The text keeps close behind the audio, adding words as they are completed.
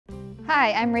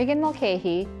Hi, I'm Regan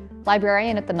Mulcahy,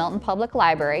 librarian at the Milton Public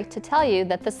Library, to tell you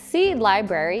that the Seed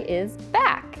Library is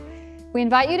back. We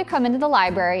invite you to come into the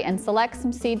library and select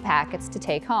some seed packets to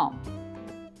take home.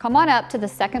 Come on up to the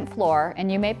second floor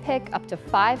and you may pick up to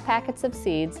 5 packets of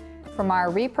seeds from our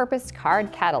repurposed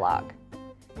card catalog.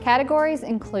 Categories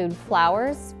include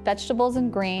flowers, vegetables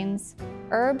and greens,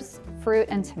 herbs, fruit,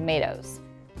 and tomatoes.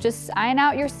 Just iron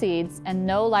out your seeds and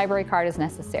no library card is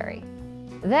necessary.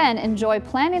 Then enjoy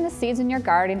planting the seeds in your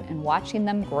garden and watching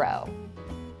them grow.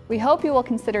 We hope you will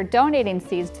consider donating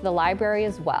seeds to the library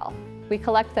as well. We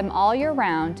collect them all year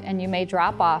round and you may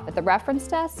drop off at the reference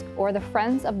desk or the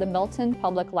Friends of the Milton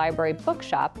Public Library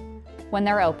bookshop when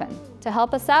they're open. To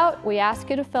help us out, we ask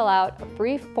you to fill out a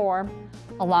brief form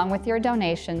along with your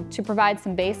donation to provide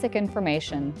some basic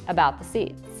information about the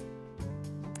seeds.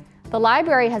 The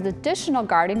library has additional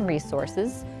garden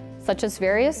resources such as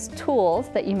various tools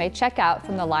that you may check out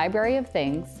from the Library of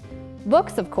Things,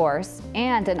 books of course,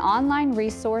 and an online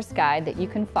resource guide that you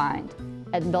can find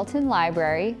at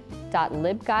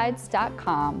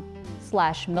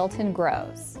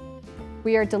miltonlibrary.libguides.com/miltongrows.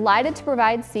 We are delighted to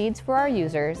provide seeds for our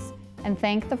users and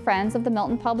thank the Friends of the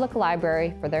Milton Public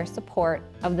Library for their support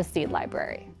of the Seed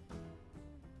Library.